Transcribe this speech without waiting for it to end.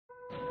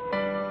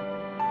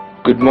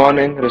Good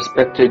morning,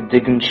 respected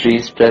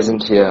dignitaries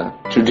present here.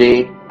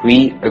 Today,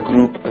 we, a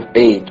group of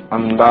 8,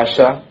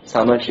 Ambasha,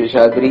 Samad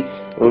Sheshadri,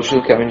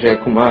 Roshul Kevin Jai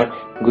Kumar,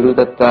 Guru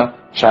Datta,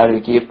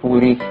 Charviki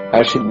Puri,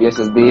 Harshit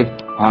B.S.S. Dev,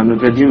 Bhanu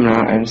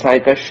Pradyumna, and Sai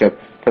Kashyap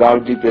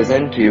proudly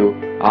present to you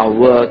our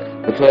work,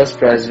 the first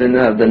prize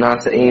winner of the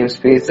NASA Ames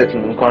Space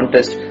Settlement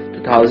Contest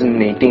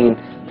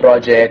 2018,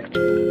 Project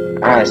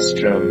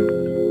Astrum.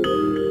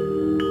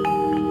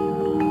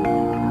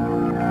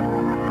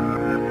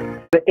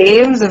 The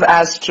aims of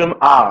Astrum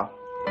are: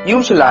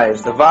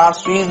 utilize the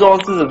vast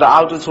resources of the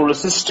outer solar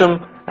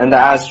system and the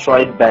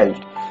asteroid belt,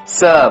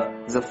 serve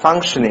as a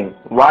functioning,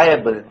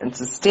 viable and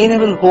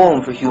sustainable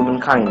home for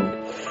humankind,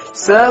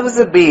 serve as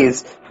a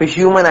base for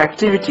human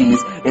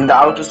activities in the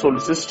outer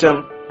solar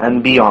system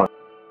and beyond.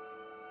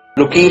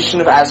 Location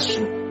of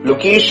Astrum.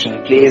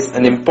 Location plays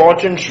an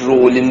important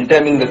role in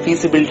determining the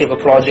feasibility of a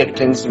project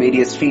and its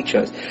various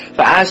features.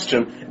 For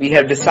Astrum, we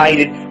have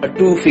decided a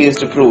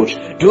two-phased approach.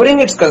 During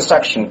its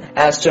construction,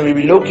 Astrum will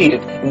be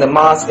located in the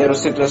Mars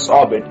aerosynchronous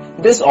orbit.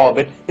 This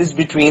orbit is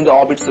between the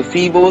orbits of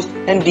Phobos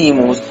and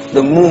Deimos,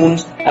 the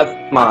moons of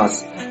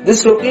Mars.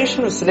 This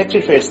location was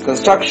selected for its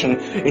construction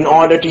in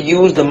order to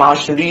use the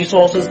Martian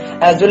resources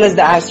as well as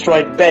the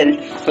asteroid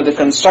belt for the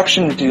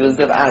construction materials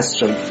of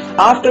Astrum.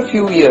 After a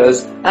few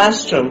years,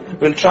 Astrum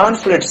will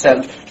transfer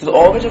itself to the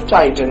orbit of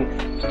Titan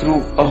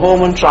through a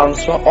Hohmann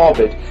transfer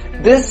orbit.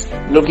 This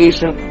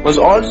location was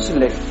also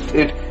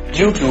selected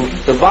due to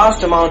the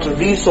vast amount of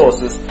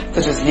resources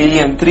such as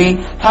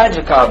helium-3,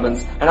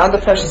 hydrocarbons and other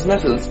precious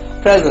metals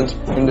present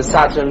in the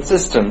Saturn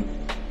system.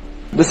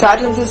 The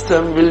Saturn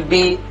system will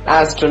be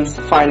Astrum's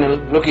final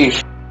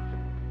location.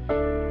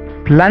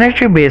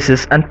 Planetary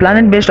bases and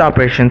planet-based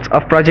operations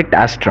of Project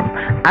Astrum.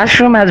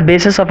 Astrum has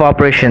bases of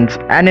operations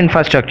and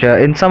infrastructure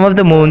in some of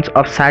the moons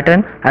of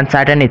Saturn and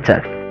Saturn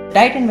itself.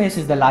 Titan base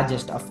is the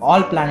largest of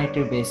all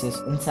planetary bases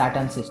in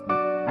Saturn system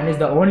and is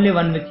the only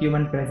one with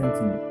human presence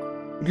in it.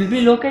 It will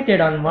be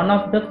located on one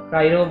of the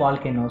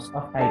cryovolcanoes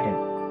of Titan.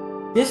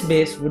 This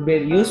base would be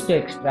used to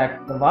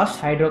extract the vast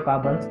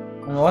hydrocarbons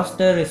and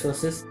water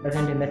resources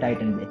present in the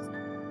Titan base.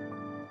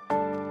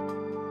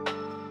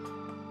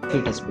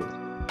 Iaphetus base.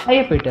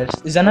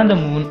 Iaphetus is another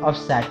moon of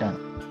Saturn.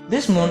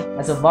 This moon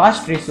has a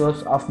vast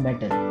resource of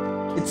metal.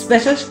 Its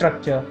special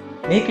structure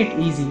make it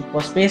easy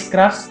for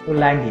spacecrafts to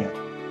land here.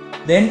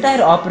 The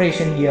entire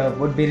operation here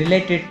would be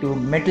related to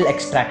metal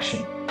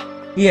extraction.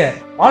 Here,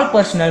 all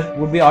personnel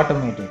would be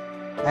automated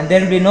and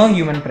there will be no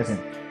human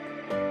presence.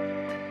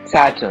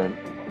 Saturn.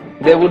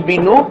 There would be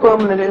no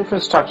permanent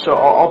infrastructure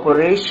or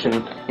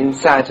operation in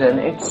Saturn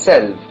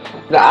itself.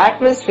 The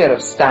atmosphere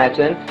of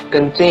Saturn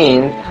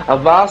contains a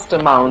vast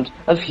amount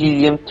of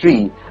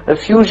helium-3, a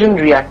fusion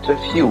reactor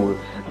fuel.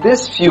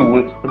 This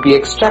fuel would be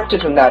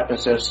extracted from the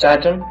atmosphere of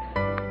Saturn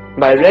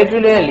by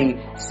regularly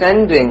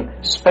sending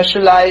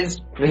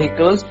specialized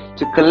vehicles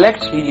to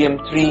collect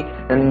helium-3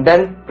 and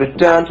then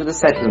return to the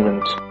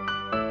settlement.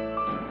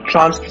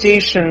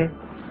 Transportation.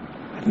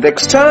 The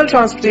external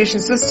transportation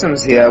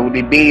systems here would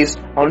be based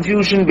on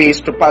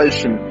fusion-based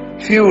propulsion,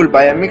 fueled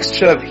by a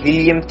mixture of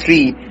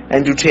helium-3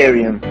 and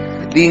deuterium.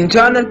 The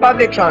internal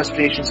public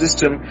transportation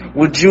system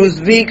would use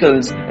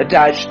vehicles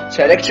attached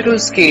to electrical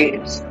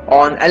skates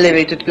on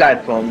elevated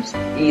platforms,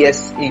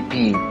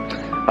 ESEP.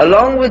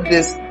 Along with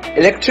this,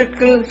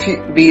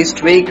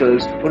 electrical-based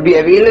vehicles would be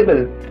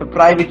available for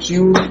private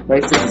use by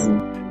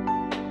citizens.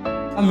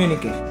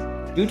 Communication.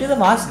 Due to the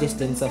vast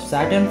distance of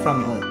Saturn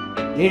from Earth,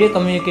 radio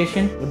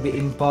communication would be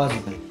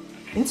impossible.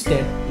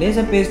 Instead,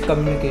 laser-based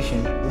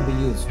communication would be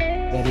used,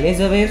 where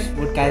laser waves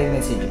would carry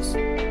messages.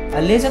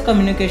 A laser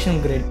communication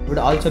grid would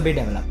also be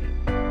developed.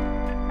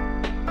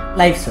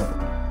 Life support.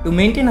 To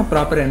maintain a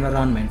proper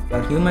environment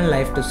for human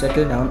life to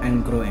settle down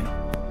and grow in,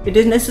 it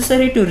is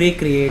necessary to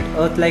recreate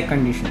Earth-like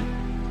conditions.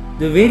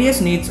 The various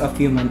needs of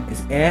humans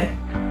is air,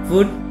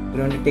 food,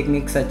 growing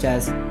techniques such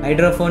as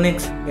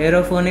hydroponics,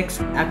 aeroponics,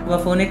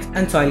 aquaponics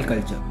and soil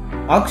culture.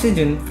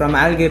 Oxygen from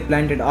algae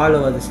planted all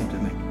over the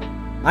settlement.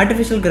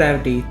 Artificial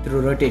gravity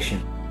through rotation.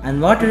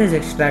 And water is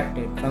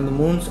extracted from the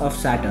moons of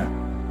Saturn.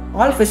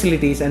 All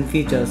facilities and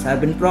features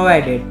have been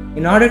provided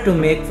in order to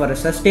make for a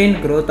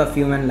sustained growth of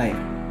human life.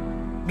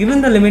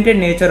 Given the limited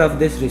nature of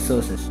these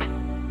resources,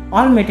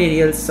 all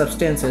materials,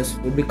 substances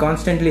will be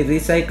constantly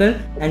recycled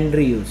and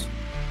reused.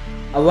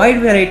 A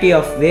wide variety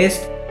of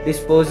waste,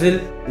 disposal,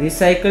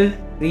 recycle,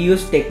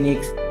 reuse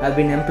techniques have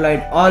been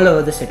employed all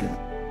over the settlement.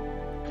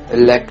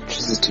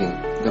 Electricity.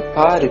 The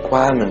power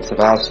requirements of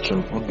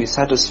Astrum would be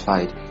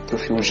satisfied through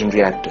fusion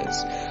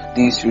reactors.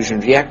 These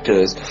fusion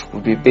reactors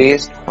would be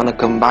based on a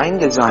combined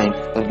design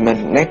of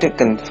magnetic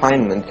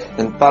confinement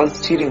and pulse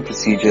steering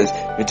procedures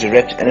with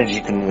direct energy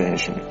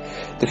conversion.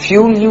 The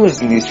fuel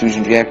used in these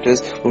fusion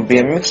reactors would be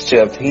a mixture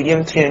of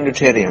helium-3 and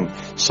deuterium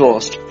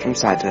sourced from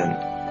Saturn.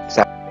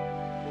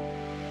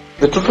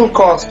 The total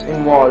cost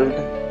involved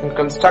in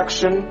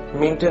construction,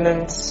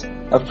 maintenance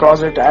of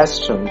Project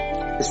Astrum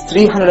is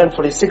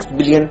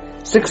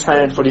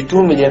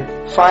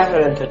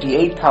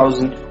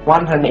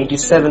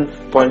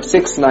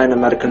 $346,642,538,187.69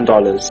 American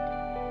dollars.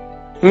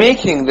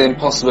 Making the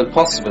impossible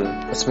possible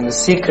has been the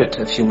secret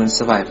of human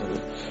survival.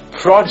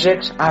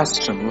 Project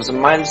Astrum was a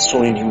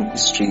milestone in human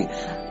history,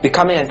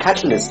 becoming a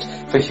catalyst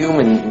for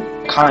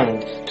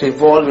humankind to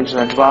evolve into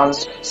an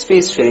advanced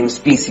spacefaring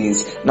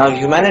species. Now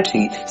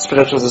humanity,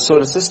 spread across the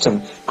solar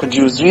system, could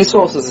use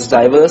resources as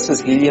diverse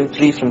as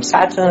helium-3 from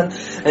Saturn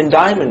and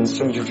diamonds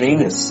from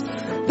Uranus.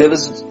 There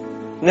was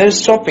no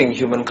stopping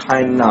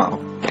humankind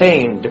now.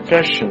 Pain,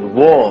 depression,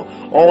 war,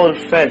 all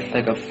felt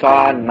like a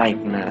far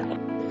nightmare.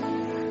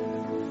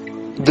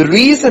 The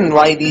reason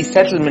why these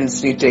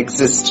settlements need to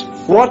exist,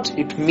 what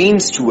it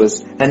means to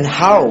us, and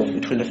how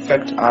it will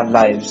affect our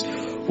lives.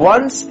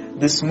 Once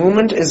this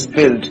movement is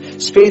built,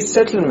 space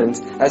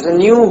settlements as a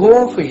new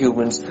home for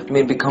humans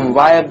may become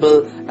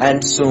viable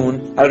and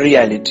soon a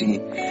reality.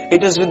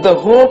 It is with the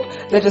hope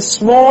that a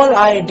small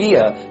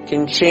idea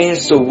can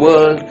change the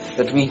world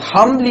that we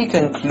humbly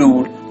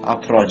conclude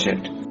our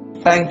project.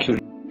 Thank you.